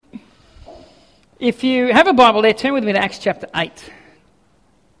If you have a Bible there, turn with me to Acts chapter 8.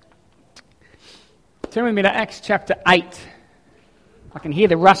 Turn with me to Acts chapter 8. I can hear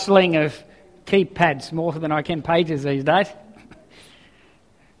the rustling of keypads more than I can pages these days.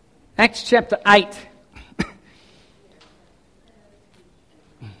 Acts chapter 8.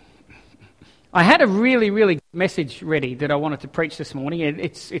 I had a really good message ready that I wanted to preach this morning.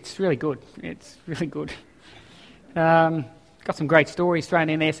 It's really good. It's really good. Got some great stories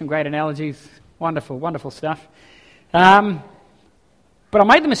thrown in there, some great analogies. Wonderful stuff. But I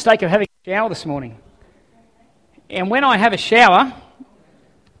made the mistake of having a shower this morning. And when I have a shower,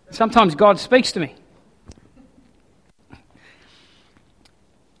 sometimes God speaks to me.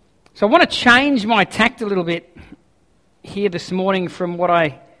 So I want to change my tact a little bit here this morning from what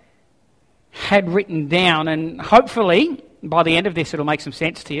I had written down, and hopefully by the end of this it'll make some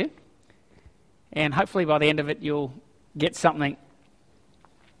sense to you, and hopefully by the end of it you'll get something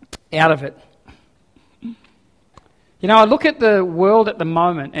out of it. You know, I look at the world at the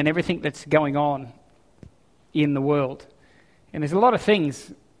moment and everything that's going on in the world, and there's a lot of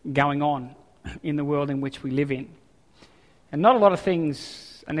things going on in the world in which we live in, and not a lot of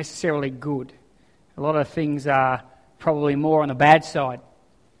things are necessarily good. A lot of things are probably more on the bad side.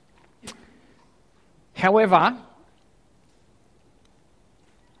 However,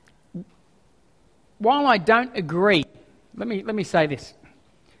 while I don't agree, let me say this.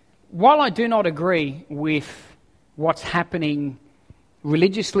 While I do not agree with what's happening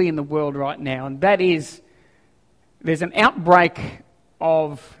religiously in the world right now, and that is, there's an outbreak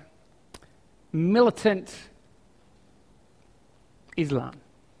of militant Islam.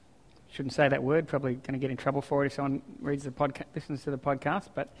 Shouldn't say that word, probably going to get in trouble for it if someone reads the podcast, listens to the podcast,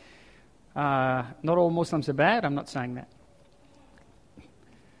 but not all Muslims are bad, I'm not saying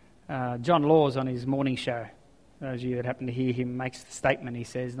that. John Laws on his morning show, those of you that happen to hear him, makes the statement, he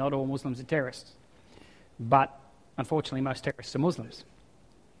says, not all Muslims are terrorists, but unfortunately most terrorists are Muslims.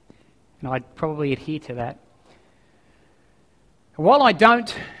 And I'd probably adhere to that. While I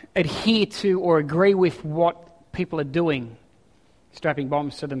don't adhere to or agree with what people are doing, strapping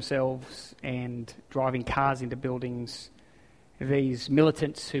bombs to themselves and driving cars into buildings, these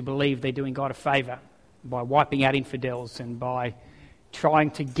militants who believe they're doing God a favour by wiping out infidels and by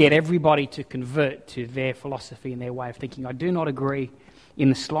trying to get everybody to convert to their philosophy and their way of thinking, I do not agree in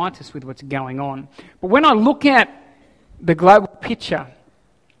the slightest with what's going on. But when I look at the global picture,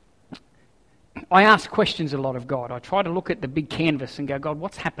 I ask questions a lot of God. I try to look at the big canvas and go, God,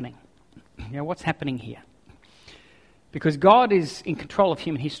 what's happening? You know, what's happening here? Because God is in control of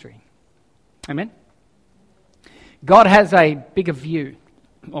human history. Amen? God has a bigger view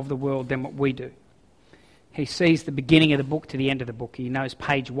of the world than what we do. He sees the beginning of the book to the end of the book. He knows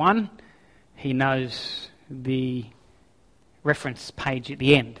page 1. He knows the reference page at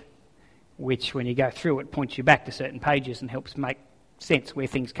the end, which when you go through it points you back to certain pages and helps make sense where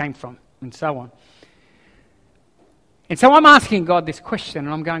things came from and so on. And so I'm asking God this question,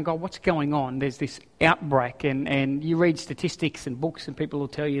 and I'm going, God, what's going on? There's this outbreak, and you read statistics and books, and people will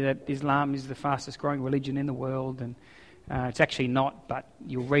tell you that Islam is the fastest growing religion in the world, and it's actually not, but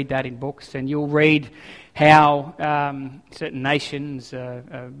you'll read that in books, and you'll read how certain nations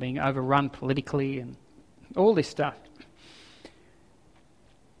are being overrun politically and all this stuff.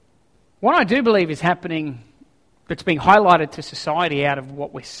 What I do believe is happening, that's being highlighted to society out of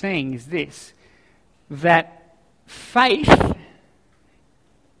what we're seeing, is this, that faith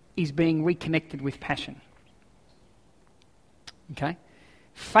is being reconnected with passion. Okay?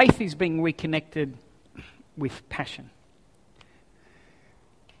 Faith is being reconnected with passion.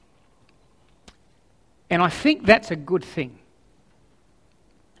 And I think that's a good thing.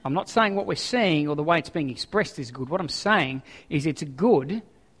 I'm not saying what we're seeing or the way it's being expressed is good. What I'm saying is it's good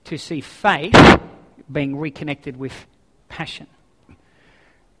to see faith being reconnected with passion.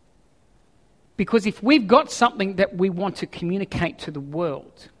 Because if we've got something that we want to communicate to the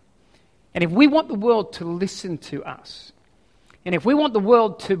world, and if we want the world to listen to us, and if we want the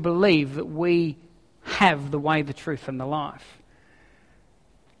world to believe that we have the way, the truth, and the life,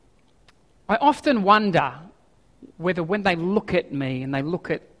 I often wonder whether when they look at me and they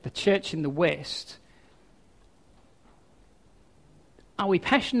look at the church in the West, are we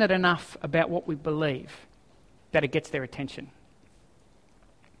passionate enough about what we believe that it gets their attention?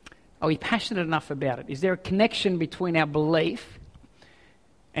 Are we passionate enough about it? Is there a connection between our belief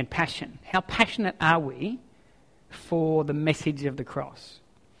and passion? How passionate are we for the message of the cross?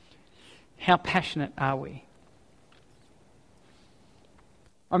 How passionate are we?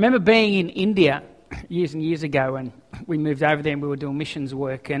 I remember being in India years and years ago, and we moved over there and we were doing missions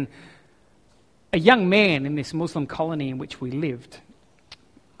work, and a young man in this Muslim colony in which we lived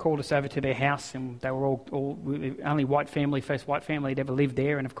called us over to their house, and they were all only white family, first white family that ever lived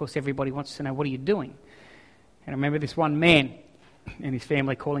there, and of course everybody wants to know, what are you doing? And I remember this one man and his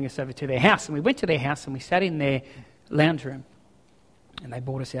family calling us over to their house, and we went to their house and we sat in their lounge room, and they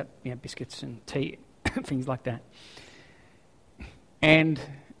bought us out biscuits and tea, things like that. And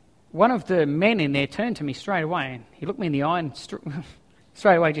one of the men in there turned to me straight away, and he looked me in the eye, and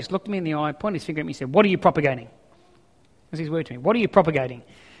straight away just looked me in the eye, pointed his finger at me and said, "What are you propagating?" That's his word to me. "What are you propagating?"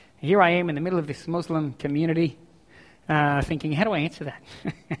 Here I am in the middle of this Muslim community, thinking, how do I answer that?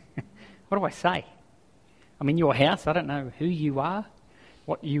 What do I say? I'm in your house. I don't know who you are,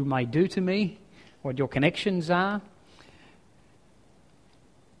 what you may do to me, what your connections are.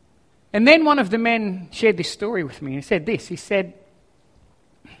 And then one of the men shared this story with me. He said this. He said,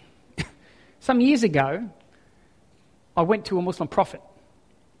 some years ago, I went to a Muslim prophet.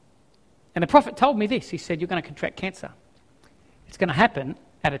 And the prophet told me this. He said, you're going to contract cancer. It's going to happen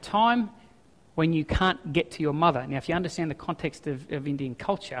at a time when you can't get to your mother. Now, if you understand the context of Indian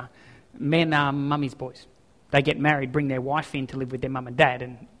culture, men are mummy's boys. They get married, bring their wife in to live with their mum and dad,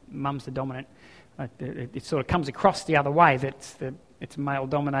 and mum's the dominant. It sort of comes across the other way that it's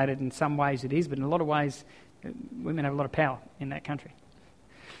male-dominated. In some ways it is, but in a lot of ways, women have a lot of power in that country.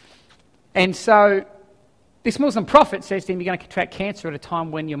 And so this Muslim prophet says to him, you're going to contract cancer at a time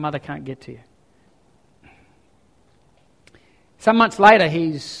when your mother can't get to you. Some months later,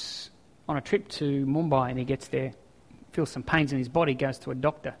 he's on a trip to Mumbai, and he gets there, feels some pains in his body, goes to a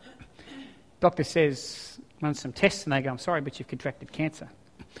doctor. Doctor says, runs some tests, and they go, I'm sorry, but you've contracted cancer.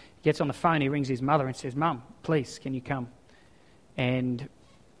 He gets on the phone, he rings his mother and says, Mum, please, can you come? And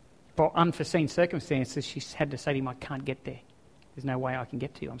for unforeseen circumstances, she's had to say to him, I can't get there. There's no way I can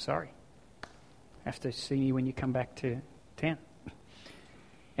get to you, I'm sorry. I have to see you when you come back to town.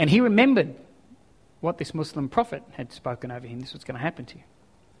 And he remembered what this Muslim prophet had spoken over him. This is what's going to happen to you.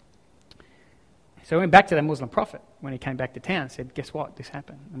 So he went back to the Muslim prophet when he came back to town and said, guess what? This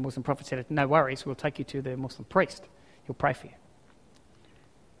happened. The Muslim prophet said, no worries, we'll take you to the Muslim priest. He'll pray for you.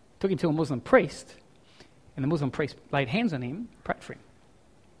 Took him to a Muslim priest, and the Muslim priest laid hands on him, prayed for him.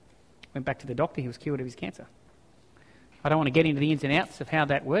 Went back to the doctor, he was cured of his cancer. I don't want to get into the ins and outs of how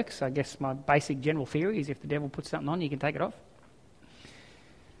that works. I guess my basic general theory is if the devil puts something on you, can take it off.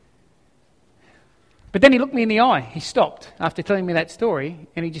 But then he looked me in the eye. He stopped after telling me that story,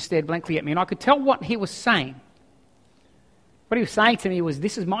 and he just stared blankly at me. And I could tell what he was saying. What he was saying to me was,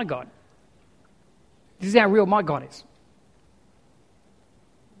 this is my God. This is how real my God is.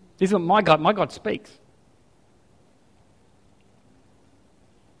 This is what my God speaks.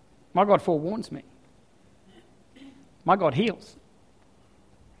 My God forewarns me. My God heals.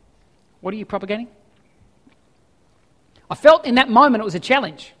 What are you propagating? I felt in that moment it was a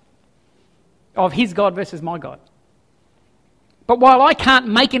challenge of his God versus my God. But while I can't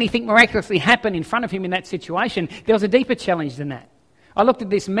make anything miraculously happen in front of him in that situation, there was a deeper challenge than that. I looked at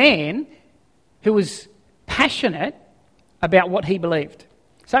this man who was passionate about what he believed.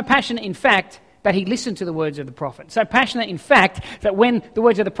 So passionate, in fact, that he listened to the words of the prophet. So passionate, in fact, that when the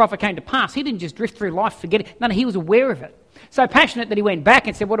words of the prophet came to pass, he didn't just drift through life, forget it. No, he was aware of it. So passionate that he went back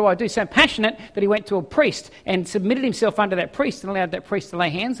and said, what do I do? So passionate that he went to a priest and submitted himself under that priest and allowed that priest to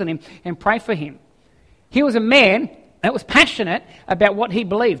lay hands on him and pray for him. He was a man that was passionate about what he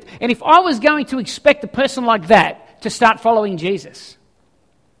believed. And if I was going to expect a person like that to start following Jesus,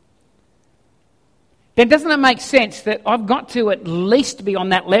 then doesn't it make sense that I've got to at least be on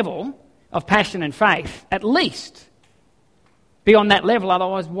that level of passion and faith, at least be on that level?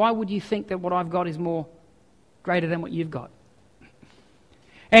 Otherwise, why would you think that what I've got is more greater than what you've got?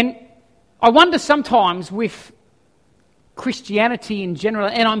 And I wonder sometimes with Christianity in general,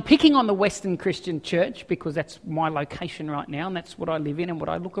 and I'm picking on the Western Christian church because that's my location right now and that's what I live in and what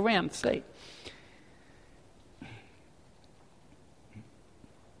I look around and see.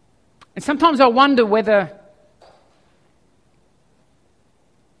 And sometimes I wonder whether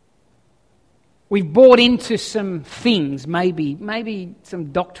we've bought into some things, maybe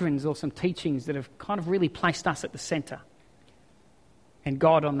some doctrines or some teachings that have kind of really placed us at the centre and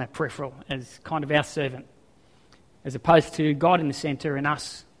God on that peripheral as kind of our servant, as opposed to God in the centre and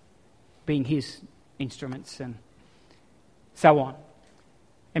us being his instruments and so on.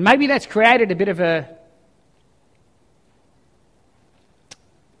 And maybe that's created a bit of a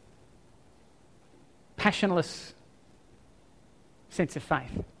passionless sense of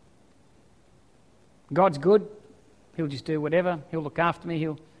faith. God's good. He'll just do whatever. He'll look after me.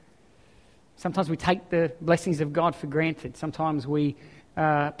 Sometimes we take the blessings of God for granted. Sometimes we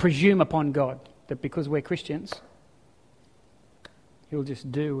presume upon God that because we're Christians, he'll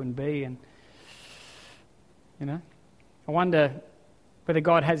just do and be. And I wonder, whether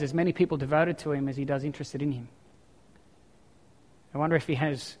God has as many people devoted to him as he does interested in him. I wonder if he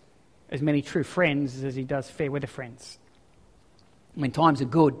has as many true friends as he does fair weather friends. When times are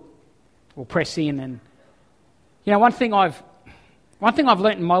good, we'll press in. And one thing I've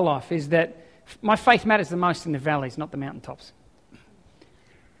learnt in my life is that my faith matters the most in the valleys, not the mountaintops.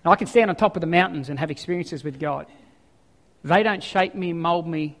 Now, I can stand on top of the mountains and have experiences with God. They don't shape me, mould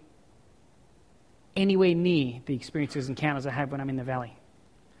me anywhere near the experiences and encounters I have when I'm in the valley.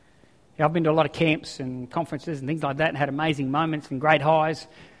 I've been to a lot of camps and conferences and things like that and had amazing moments and great highs.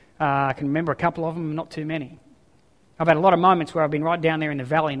 I can remember a couple of them, not too many. I've had a lot of moments where I've been right down there in the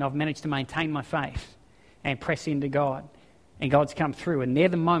valley and I've managed to maintain my faith and press into God. And God's come through. And they're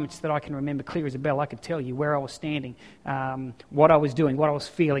the moments that I can remember clear as a bell. I could tell you where I was standing, what I was doing, what I was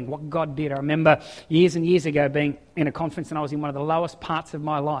feeling, what God did. I remember years and years ago being in a conference and I was in one of the lowest parts of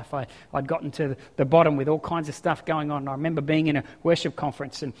my life. I'd gotten to the bottom with all kinds of stuff going on. And I remember being in a worship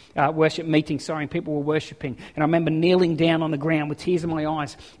conference and worship meeting, and people were worshipping. And I remember kneeling down on the ground with tears in my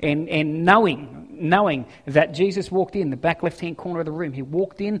eyes and knowing that Jesus walked in the back left-hand corner of the room. He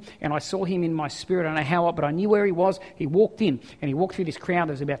walked in and I saw him in my spirit. I don't know how, but I knew where he was. He walked in and he walked through this crowd.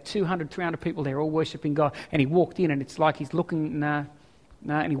 There was about 200, 300 people there all worshipping God. And he walked in and it's like he's looking, and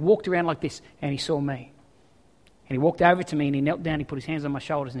he walked around like this and he saw me. And he walked over to me and he knelt down, he put his hands on my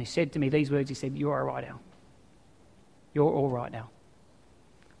shoulders and he said to me these words, he said, "You're all right, Al. You're all right, Al."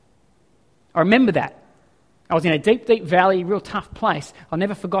 I remember that. I was in a deep, deep valley, real tough place. I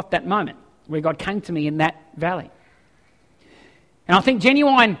never forgot that moment where God came to me in that valley. And I think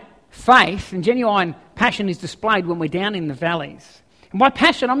genuine faith and genuine passion is displayed when we're down in the valleys. And by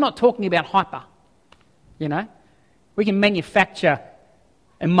passion, I'm not talking about hyper. We can manufacture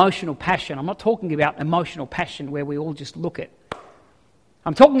emotional passion. I'm not talking about emotional passion where we all just look at.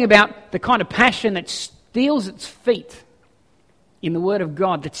 I'm talking about the kind of passion that steals its feet in the Word of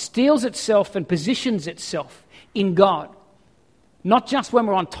God, that steals itself and positions itself in God. Not just when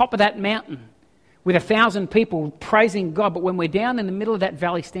we're on top of that mountain with 1,000 people praising God, but when we're down in the middle of that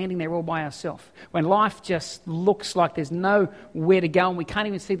valley standing there all by ourselves, when life just looks like there's nowhere to go and we can't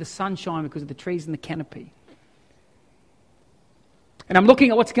even see the sunshine because of the trees and the canopy. And I'm looking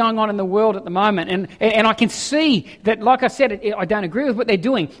at what's going on in the world at the moment, and I can see that, like I said, I don't agree with what they're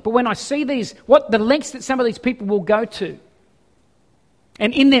doing, but when I see the lengths that some of these people will go to,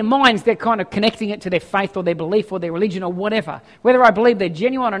 and in their minds they're kind of connecting it to their faith or their belief or their religion or whatever, whether I believe they're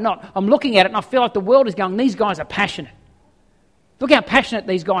genuine or not, I'm looking at it and I feel like the world is going, these guys are passionate. Look how passionate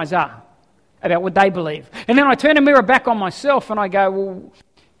these guys are about what they believe. And then I turn a mirror back on myself and I go, well,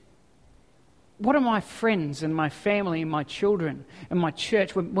 what are my friends and my family and my children and my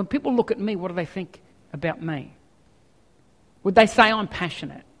church? When people look at me, what do they think about me? Would they say I'm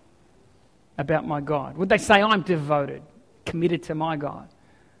passionate about my God? Would they say I'm devoted, committed to my God?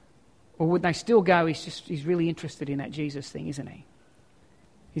 Or would they still go, he's really interested in that Jesus thing, isn't he?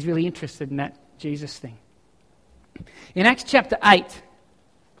 He's really interested in that Jesus thing. In Acts chapter 8,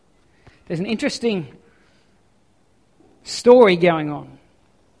 there's an interesting story going on.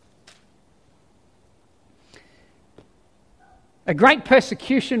 A great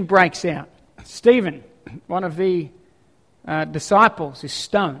persecution breaks out. Stephen, one of the disciples, is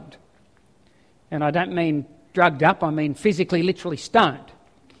stoned. And I don't mean drugged up, I mean physically, literally stoned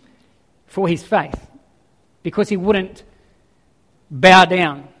for his faith because he wouldn't bow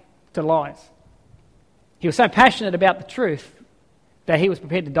down to lies. He was so passionate about the truth that he was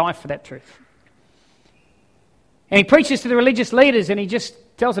prepared to die for that truth. And he preaches to the religious leaders and he just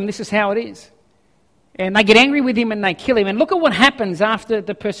tells them this is how it is. And they get angry with him and they kill him. And look at what happens after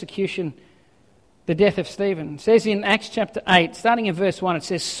the persecution, the death of Stephen. It says in Acts chapter 8, starting in verse 1, it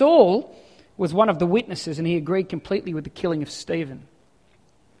says, Saul was one of the witnesses and he agreed completely with the killing of Stephen.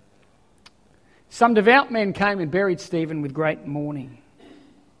 Some devout men came and buried Stephen with great mourning.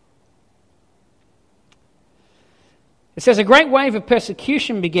 It says, a great wave of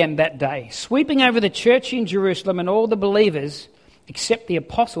persecution began that day, sweeping over the church in Jerusalem, and all the believers except the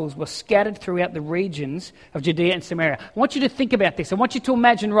apostles were scattered throughout the regions of Judea and Samaria. I want you to think about this. I want you to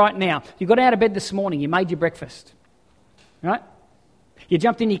imagine right now, you got out of bed this morning, you made your breakfast, right? You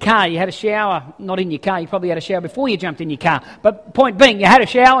jumped in your car, you had a shower, not in your car, you probably had a shower before you jumped in your car. But point being, you had a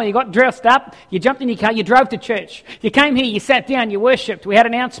shower, you got dressed up, you jumped in your car, you drove to church. You came here, you sat down, you worshipped, we had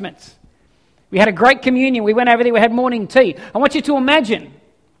announcements. We had a great communion, we went over there, we had morning tea. I want you to imagine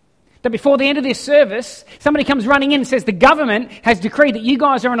that before the end of this service, somebody comes running in and says the government has decreed that you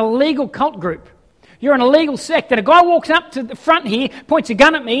guys are an illegal cult group. You're an illegal sect. And a guy walks up to the front here, points a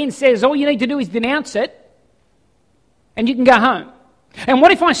gun at me and says, all you need to do is denounce it and you can go home. And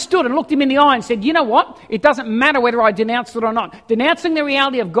what if I stood and looked him in the eye and said, you know what? It doesn't matter whether I denounce it or not. Denouncing the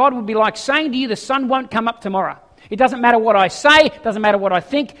reality of God would be like saying to you the sun won't come up tomorrow. It doesn't matter what I say, it doesn't matter what I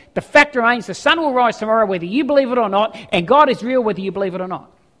think. The fact remains the sun will rise tomorrow whether you believe it or not, and God is real whether you believe it or not.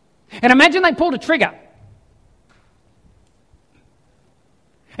 And imagine they pulled a trigger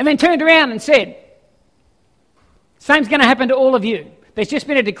and then turned around and said, same's going to happen to all of you. There's just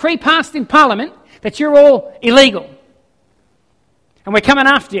been a decree passed in Parliament that you're all illegal. And we're coming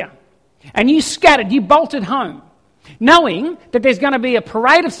after you. And you scattered, you bolted home, knowing that there's going to be a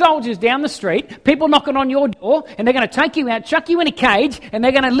parade of soldiers down the street, people knocking on your door, and they're going to take you out, chuck you in a cage, and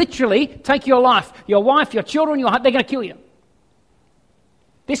they're going to literally take your life, your wife, your children, they're going to kill you.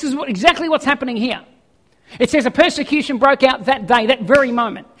 This is exactly what's happening here. It says a persecution broke out that day, that very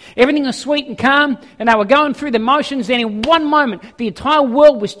moment. Everything was sweet and calm, and they were going through the motions, and in one moment, the entire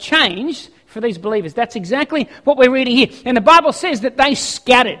world was changed for these believers. That's exactly what we're reading here. And the Bible says that they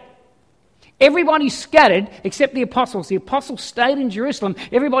scattered. Everybody scattered except the apostles. The apostles stayed in Jerusalem.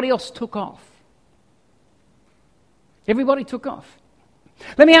 Everybody else took off. Everybody took off.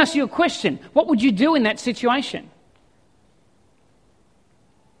 Let me ask you a question. What would you do in that situation?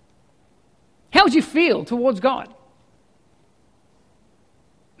 How would you feel towards God?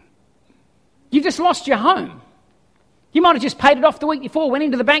 You've just lost your home. You might have just paid it off the week before, went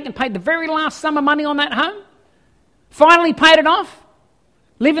into the bank and paid the very last sum of money on that home. Finally paid it off.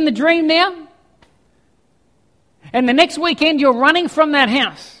 Living the dream now. And the next weekend you're running from that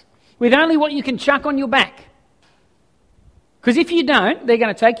house with only what you can chuck on your back. Because if you don't, they're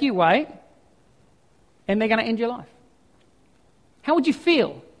going to take you away and they're going to end your life. How would you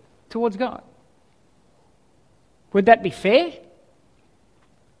feel towards God? Would that be fair?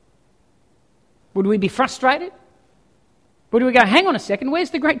 Would we be frustrated? Would we go, hang on a second, where's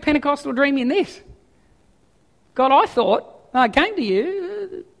the great Pentecostal dream in this? God, I thought I came to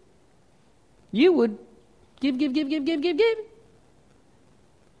you, you would give.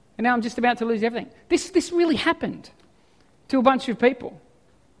 And now I'm just about to lose everything. This really happened to a bunch of people.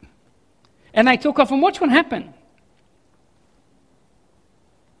 And they took off, and watch what happened.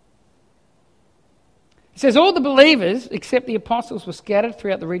 It says, all the believers, except the apostles, were scattered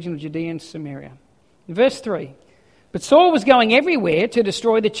throughout the region of Judea and Samaria. In verse 3, but Saul was going everywhere to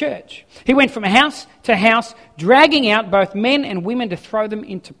destroy the church. He went from house to house, dragging out both men and women to throw them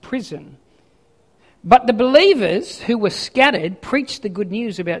into prison. But the believers who were scattered preached the good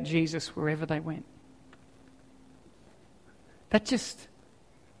news about Jesus wherever they went. That just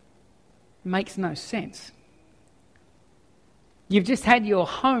makes no sense. You've just had your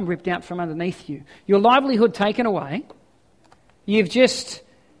home ripped out from underneath you. Your livelihood taken away. You've just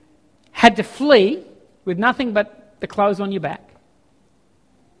had to flee with nothing but the clothes on your back.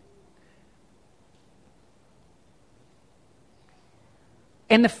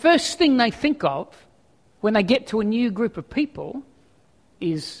 And the first thing they think of when they get to a new group of people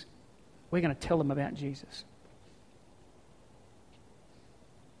is, we're going to tell them about Jesus.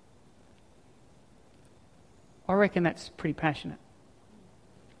 I reckon that's pretty passionate.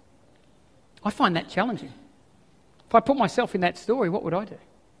 I find that challenging. If I put myself in that story, what would I do?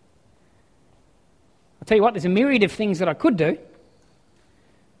 I'll tell you what, there's a myriad of things that I could do,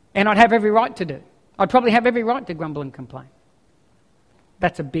 and I'd have every right to do. I'd probably have every right to grumble and complain.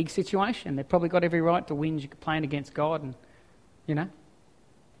 That's a big situation. They've probably got every right to whinge and complain against God, and,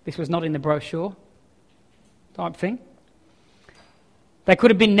 this was not in the brochure type thing. They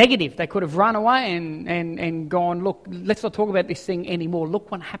could have been negative. They could have run away and gone, look, let's not talk about this thing anymore. Look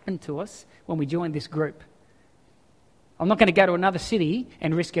what happened to us when we joined this group. I'm not going to go to another city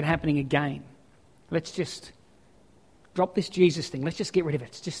and risk it happening again. Let's just drop this Jesus thing. Let's just get rid of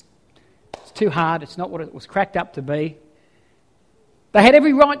it. It's too hard. It's not what it was cracked up to be. They had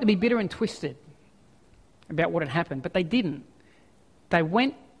every right to be bitter and twisted about what had happened, but they didn't. They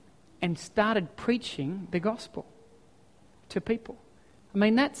went and started preaching the gospel to people. I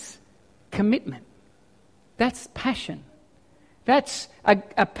mean, that's commitment. That's passion. That's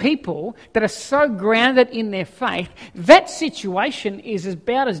a people that are so grounded in their faith. That situation is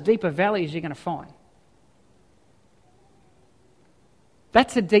about as deep a valley as you're going to find.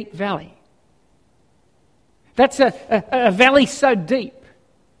 That's a deep valley. That's a valley so deep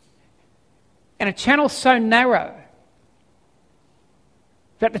and a channel so narrow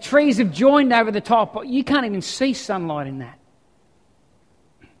that the trees have joined over the top, but you can't even see sunlight in that.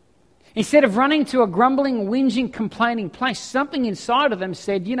 Instead of running to a grumbling, whinging, complaining place, something inside of them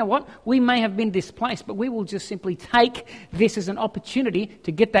said, you know what, we may have been displaced, but we will just simply take this as an opportunity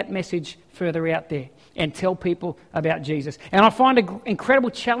to get that message further out there and tell people about Jesus. And I find an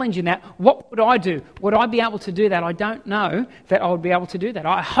incredible challenge in that. What would I do? Would I be able to do that? I don't know that I would be able to do that.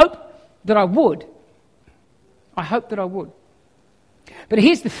 I hope that I would. I hope that I would. But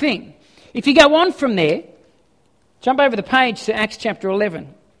here's the thing. If you go on from there, jump over the page to Acts chapter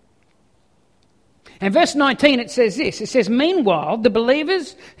 11. And verse 19, it says this. It says, meanwhile, the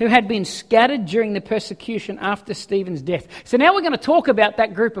believers who had been scattered during the persecution after Stephen's death. So now we're going to talk about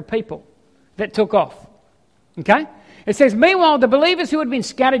that group of people that took off. Okay? It says, meanwhile, the believers who had been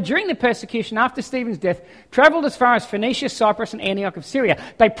scattered during the persecution after Stephen's death travelled as far as Phoenicia, Cyprus, and Antioch of Syria.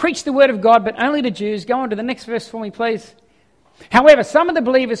 They preached the word of God, but only to Jews. Go on to the next verse for me, please. However, some of the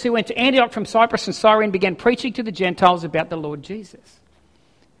believers who went to Antioch from Cyprus and Cyrene began preaching to the Gentiles about the Lord Jesus.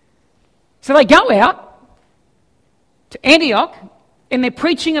 So they go out to Antioch and they're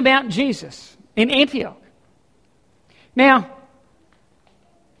preaching about Jesus in Antioch. Now,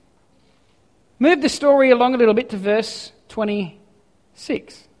 move the story along a little bit to verse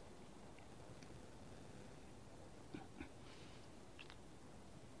 26.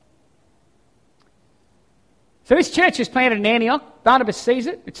 So this church is planted in Antioch. Barnabas sees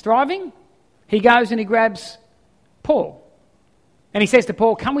it. It's thriving. He goes and he grabs Paul. And he says to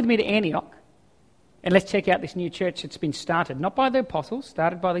Paul, come with me to Antioch and let's check out this new church that's been started. Not by the apostles,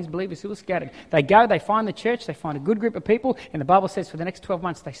 started by these believers who were scattered. They go, they find the church, they find a good group of people, and the Bible says for the next 12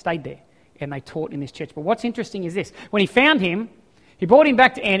 months they stayed there and they taught in this church. But what's interesting is this. When he found him, he brought him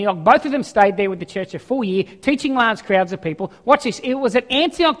back to Antioch. Both of them stayed there with the church a full year, teaching large crowds of people. Watch this. It was at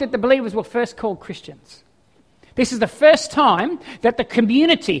Antioch that the believers were first called Christians. This is the first time that the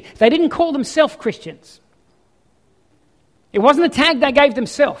community, they didn't call themselves Christians. It wasn't a tag they gave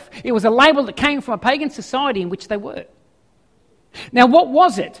themselves. It was a label that came from a pagan society in which they were. Now, what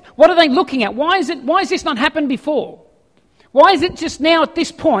was it? What are they looking at? Why has this not happened before? Why is it just now at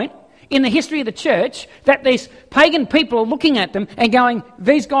this point in the history of the church that these pagan people are looking at them and going,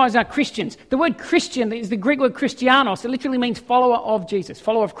 these guys are Christians? The word Christian is the Greek word Christianos. It literally means follower of Jesus,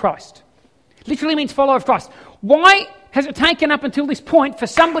 follower of Christ. Literally means follower of Christ. Why has it taken up until this point for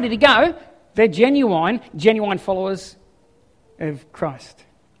somebody to go, they're genuine followers of Christ?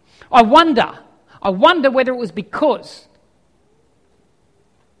 I wonder whether it was because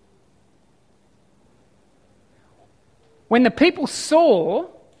when the people saw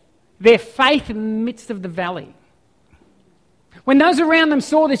their faith in the midst of the valley, when those around them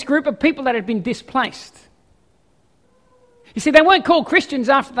saw this group of people that had been displaced. You see, they weren't called Christians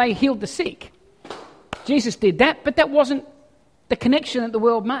after they healed the sick. Jesus did that, but that wasn't the connection that the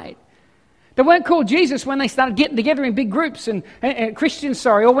world made. They weren't called Jesus when they started getting together in big groups and Christians,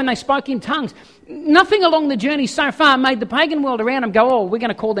 or when they spoke in tongues. Nothing along the journey so far made the pagan world around them go, oh, we're going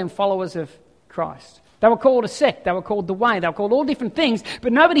to call them followers of Christ. They were called a sect. They were called the Way. They were called all different things,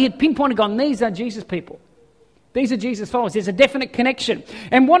 but nobody had pinpointed, gone, these are Jesus people. These are Jesus followers. There's a definite connection.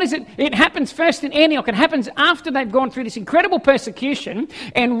 And what is it? It happens first in Antioch. It happens after they've gone through this incredible persecution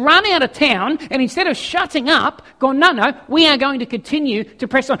and run out of town, and instead of shutting up, gone, no, we are going to continue to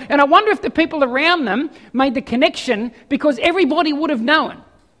press on. And I wonder if the people around them made the connection because everybody would have known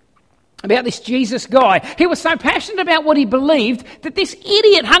about this Jesus guy. He was so passionate about what he believed that this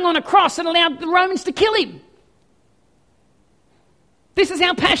idiot hung on a cross and allowed the Romans to kill him. This is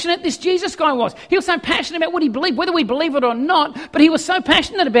how passionate this Jesus guy was. He was so passionate about what he believed, whether we believe it or not, but he was so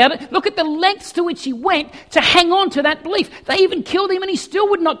passionate about it. Look at the lengths to which he went to hang on to that belief. They even killed him and he still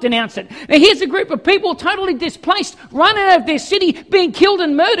would not denounce it. Now here's a group of people totally displaced, run out of their city, being killed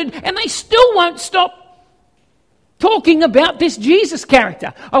and murdered, and they still won't stop talking about this Jesus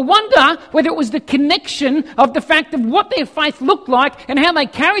character. I wonder whether it was the connection of the fact of what their faith looked like and how they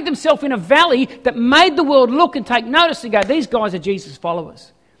carried themselves in a valley that made the world look and take notice and go, these guys are Jesus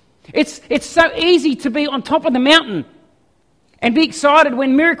followers. It's so easy to be on top of the mountain and be excited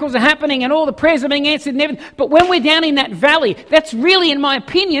when miracles are happening and all the prayers are being answered and everything. But when we're down in that valley, that's really, in my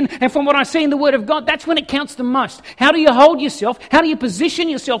opinion, and from what I see in the Word of God, that's when it counts the most. How do you hold yourself? How do you position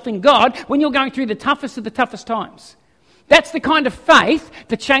yourself in God when you're going through the toughest of the toughest times? That's the kind of faith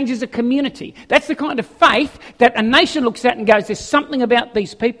that changes a community. That's the kind of faith that a nation looks at and goes, there's something about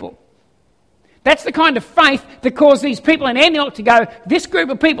these people. That's the kind of faith that caused these people in Antioch to go, this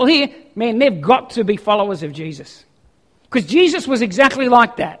group of people here, man, they've got to be followers of Jesus. Because Jesus was exactly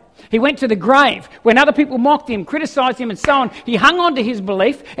like that. He went to the grave when other people mocked him, criticised him and so on. He hung on to his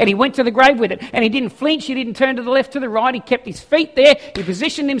belief and he went to the grave with it. And he didn't flinch, he didn't turn to the left, to the right. He kept his feet there, he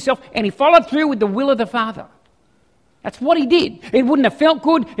positioned himself and he followed through with the will of the Father. That's what he did. It wouldn't have felt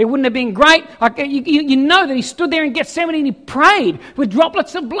good. It wouldn't have been great. You know that he stood there in Gethsemane and he prayed with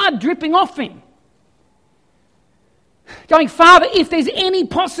droplets of blood dripping off him. Going, Father, if there's any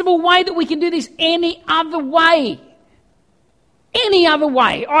possible way that we can do this any other way,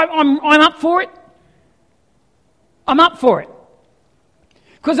 I'm up for it. I'm up for it.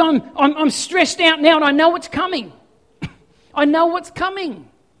 Because I'm stressed out now and I know what's coming. I know what's coming.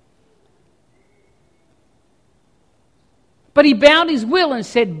 But he bowed his will and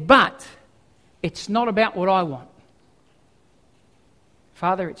said, but it's not about what I want.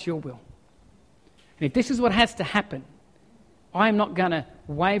 Father, it's your will. And if this is what has to happen, I am not going to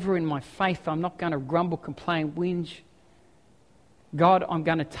waver in my faith. I'm not going to grumble, complain, whinge. God, I'm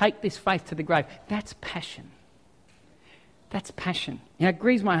going to take this faith to the grave. That's passion. That's passion. You know, it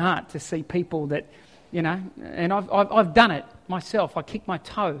grieves my heart to see people that, you know, and I've done it myself. I kick my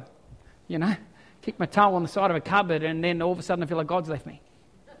toe, you know. Kick my toe on the side of a cupboard and then all of a sudden I feel like God's left me.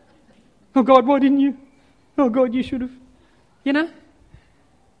 Oh God, why didn't you? Oh God, you should have. You know?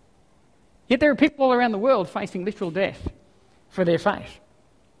 Yet there are people all around the world facing literal death for their faith.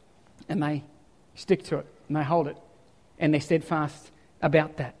 And they stick to it and they hold it. And they're steadfast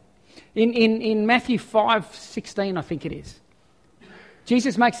about that. In Matthew 5:16, I think it is,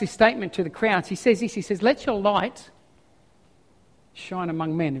 Jesus makes this statement to the crowds. He says this, he says, let your light shine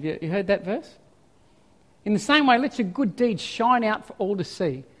among men. Have you heard that verse? In the same way, let your good deeds shine out for all to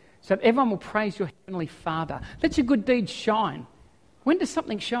see, so that everyone will praise your heavenly Father. Let your good deeds shine. When does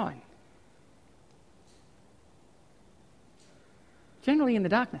something shine? Generally in the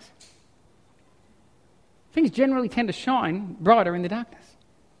darkness. Things generally tend to shine brighter in the darkness.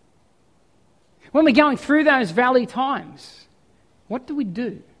 When we're going through those valley times, what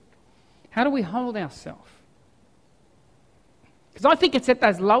do? How do we hold ourselves? Because I think it's at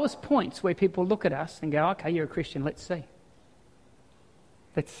those lowest points where people look at us and go, okay, you're a Christian, let's see.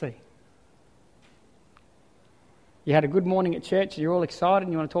 Let's see. You had a good morning at church, you're all excited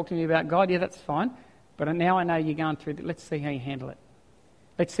and you want to talk to me about God, yeah, that's fine. But now I know you're going through that. Let's see how you handle it.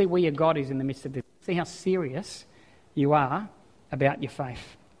 Let's see where your God is in the midst of this. See how serious you are about your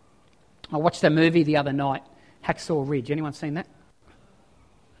faith. I watched a movie the other night, Hacksaw Ridge. Anyone seen that?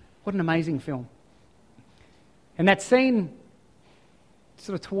 What an amazing film. And that scene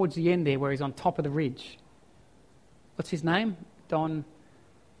sort of towards the end there where he's on top of the ridge. What's his name?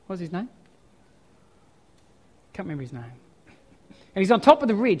 What's his name? Can't remember his name. And he's on top of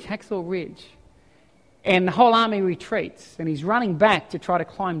the ridge, Hacksaw Ridge. And the whole army retreats. And he's running back to try to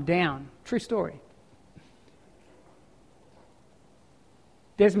climb down. True story.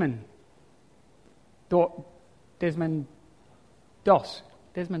 Desmond Doss.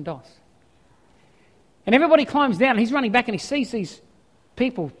 And everybody climbs down and he's running back and he sees these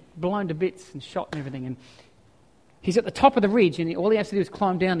people blown to bits and shot and everything. And he's at the top of the ridge and all he has to do is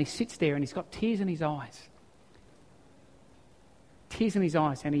climb down and he sits there and he's got tears in his eyes. Tears in his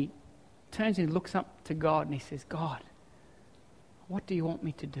eyes. And he turns and he looks up to God and he says, God, what do you want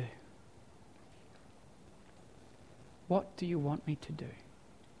me to do? What do you want me to do?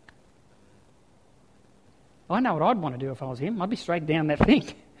 I know what I'd want to do if I was him. I'd be straight down that thing.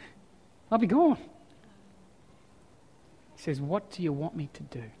 I'd be gone. He says, what do you want me to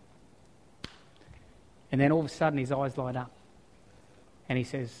do? And then all of a sudden his eyes light up. And he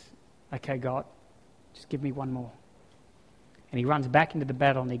says, okay, God, just give me one more. And he runs back into the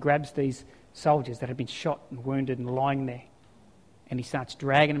battle and he grabs these soldiers that had been shot and wounded and lying there. And he starts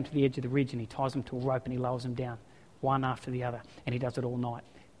dragging them to the edge of the ridge and he ties them to a rope and he lowers them down, one after the other. And he does it all night.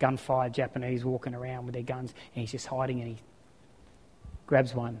 Gunfire, Japanese walking around with their guns, and he's just hiding and he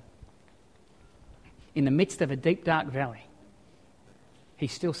grabs one. In the midst of a deep, dark valley,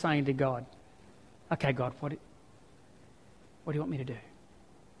 he's still saying to God, okay, God, what do you want me to do?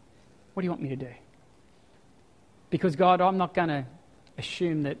 What do you want me to do? Because, God, I'm not going to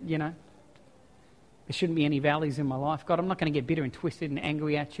assume that, there shouldn't be any valleys in my life. God, I'm not going to get bitter and twisted and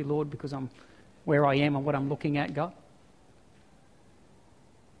angry at you, Lord, because I'm where I am and what I'm looking at, God.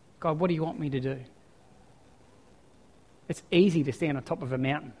 God, what do you want me to do? It's easy to stand on top of a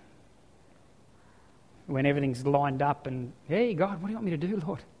mountain when everything's lined up and, hey, God, what do you want me to do,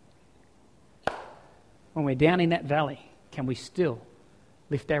 Lord? When we're down in that valley, can we still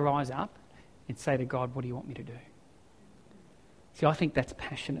lift our eyes up and say to God, what do you want me to do? See, I think that's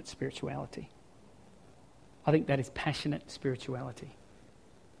passionate spirituality. I think that is passionate spirituality.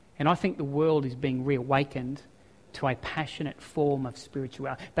 And I think the world is being reawakened to a passionate form of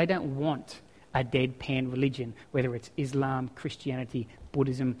spirituality. They don't want a deadpan religion, whether it's Islam, Christianity,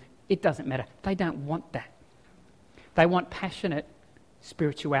 Buddhism. It doesn't matter. They don't want that. They want passionate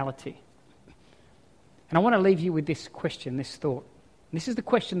spirituality. And I want to leave you with this question, this thought. This is the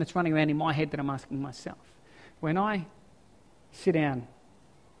question that's running around in my head that I'm asking myself. When I sit down,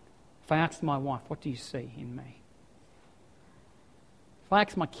 if I ask my wife, what do you see in me? If I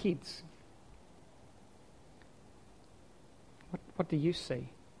ask my kids, what do you see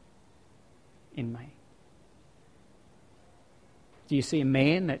in me? Do you see a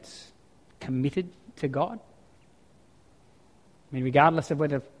man that's committed to God? I mean, regardless of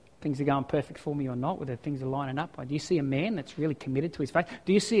whether things are going perfect for me or not, whether things are lining up, do you see a man that's really committed to his faith?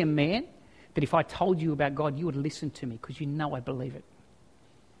 Do you see a man that if I told you about God, you would listen to me because you know I believe it?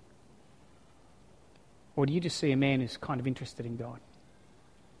 Or do you just see a man who's kind of interested in God?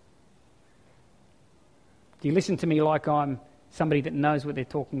 Do you listen to me like I'm somebody that knows what they're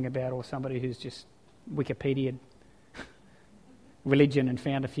talking about, or somebody who's just Wikipedia'd religion and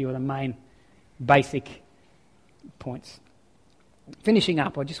found a few of the main basic points? Finishing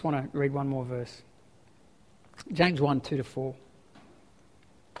up, I just want to read one more verse. James 1, 2-4.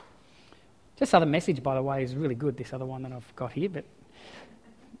 This other message, by the way, is really good, this other one that I've got here, but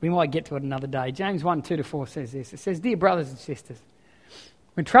we might get to it another day. James 1, 2-4 says this. It says, "Dear brothers and sisters,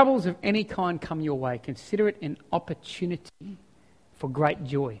 when troubles of any kind come your way, consider it an opportunity for great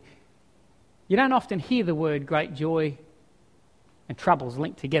joy." You don't often hear the word great joy and troubles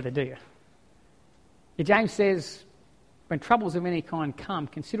linked together, do you? James says, when troubles of any kind come,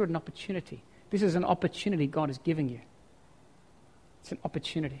 consider it an opportunity. This is an opportunity God is giving you. It's an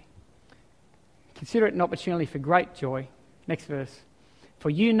opportunity. Consider it an opportunity for great joy. Next verse. "For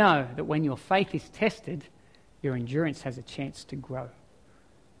you know that when your faith is tested, your endurance has a chance to grow."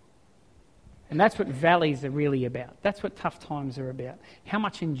 And that's what valleys are really about. That's what tough times are about. How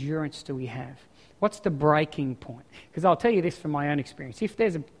much endurance do we have? What's the breaking point? Because I'll tell you this from my own experience. If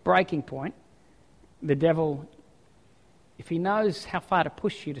there's a breaking point, the devil, if he knows how far to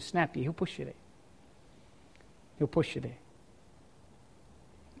push you, to snap you, he'll push you there. He'll push you there.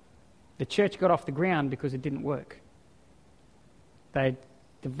 The church got off the ground because it didn't work. They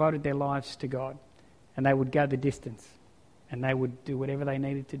devoted their lives to God, and they would go the distance, and they would do whatever they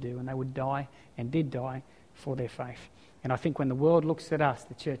needed to do, and they would die and did die for their faith. And I think when the world looks at us,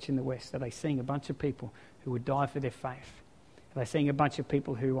 the church in the West, are they seeing a bunch of people who would die for their faith? Are they seeing a bunch of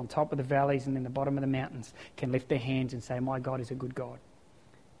people who on top of the valleys and in the bottom of the mountains can lift their hands and say, my God is a good God?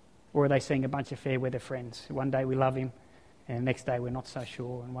 Or are they seeing a bunch of fair weather friends? One day we love him, and the next day we're not so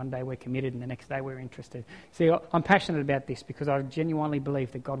sure, and one day we're committed, and the next day we're interested. See, I'm passionate about this because I genuinely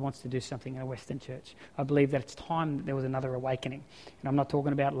believe that God wants to do something in a Western church. I believe that it's time that there was another awakening. And I'm not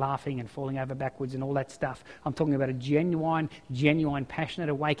talking about laughing and falling over backwards and all that stuff. I'm talking about a genuine, passionate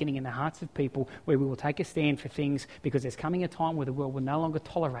awakening in the hearts of people where we will take a stand for things, because there's coming a time where the world will no longer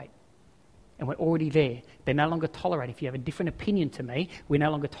tolerate. And we're already there. They no longer tolerate. If you have a different opinion to me, we no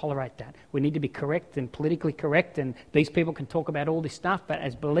longer tolerate that. We need to be correct and politically correct, and these people can talk about all this stuff, but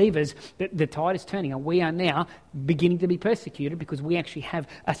as believers, the tide is turning, and we are now beginning to be persecuted because we actually have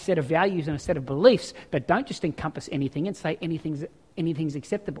a set of values and a set of beliefs that don't just encompass anything and say anything's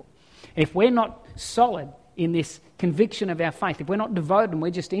acceptable. If we're not solid in this conviction of our faith, if we're not devoted and we're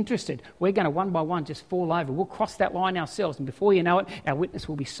just interested, we're going to one by one just fall over. We'll cross that line ourselves, and before you know it, our witness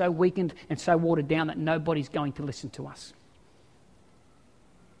will be so weakened and so watered down that nobody's going to listen to us.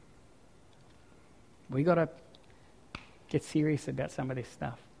 We got to get serious about some of this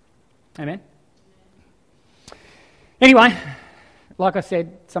stuff. Amen? Anyway, like I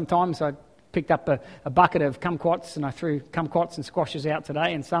said, sometimes I picked up a bucket of kumquats and I threw kumquats and squashes out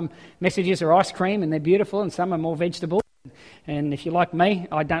today, and some messages are ice cream and they're beautiful, and some are more vegetable. And if you're like me,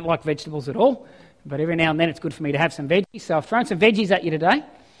 I don't like vegetables at all, but every now and then it's good for me to have some veggies. So I've thrown some veggies at you today,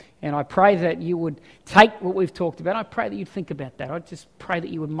 and I pray that you would take what we've talked about. I pray that you'd think about that. I just pray that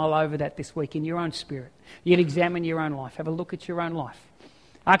you would mull over that this week in your own spirit. You'd examine your own life, have a look at your own life.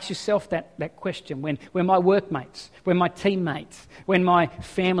 Ask yourself that question. When my workmates, when my teammates, when my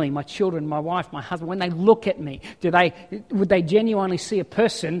family, my children, my wife, my husband, when they look at me, would they genuinely see a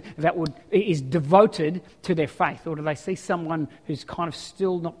person that is devoted to their faith? Or do they see someone who's kind of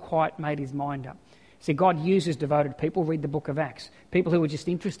still not quite made his mind up? See, God uses devoted people. Read the book of Acts. People who are just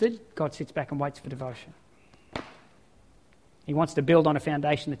interested, God sits back and waits for devotion. He wants to build on a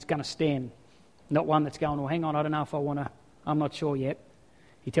foundation that's going to stand, not one that's going, well, hang on, I don't know if I want to, I'm not sure yet.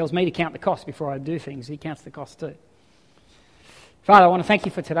 He tells me to count the cost before I do things. He counts the cost too. Father, I want to thank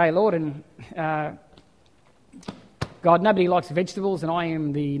you for today, Lord. And God, nobody likes vegetables, and I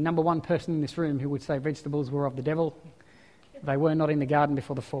am the number one person in this room who would say vegetables were of the devil. They were not in the garden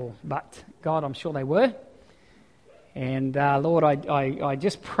before the fall. But, God, I'm sure they were. And, Lord, I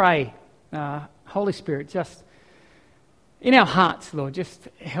just pray, Holy Spirit, just in our hearts, Lord, just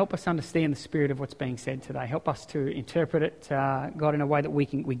help us understand the spirit of what's being said today. Help us to interpret it, God, in a way that we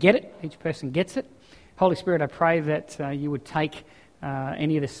get it. Each person gets it. Holy Spirit, I pray that you would take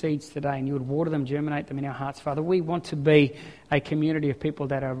any of the seeds today and you would water them, germinate them in our hearts, Father. We want to be a community of people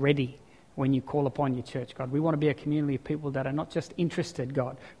that are ready when you call upon your church, God. We want to be a community of people that are not just interested,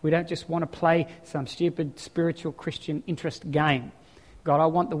 God. We don't just want to play some stupid spiritual Christian interest game. God, I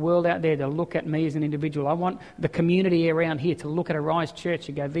want the world out there to look at me as an individual. I want the community around here to look at Arise Church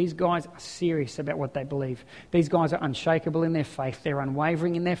and go, these guys are serious about what they believe. These guys are unshakable in their faith. They're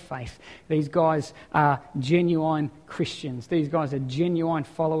unwavering in their faith. These guys are genuine Christians. These guys are genuine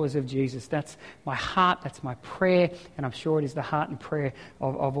followers of Jesus. That's my heart. That's my prayer. And I'm sure it is the heart and prayer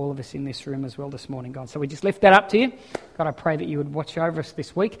of all of us in this room as well this morning, God. So we just lift that up to you. God, I pray that you would watch over us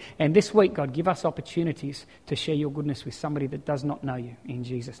this week. And this week, God, give us opportunities to share your goodness with somebody that does not know you. In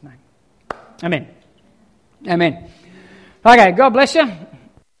Jesus' name. Amen. Amen. Okay, God bless you.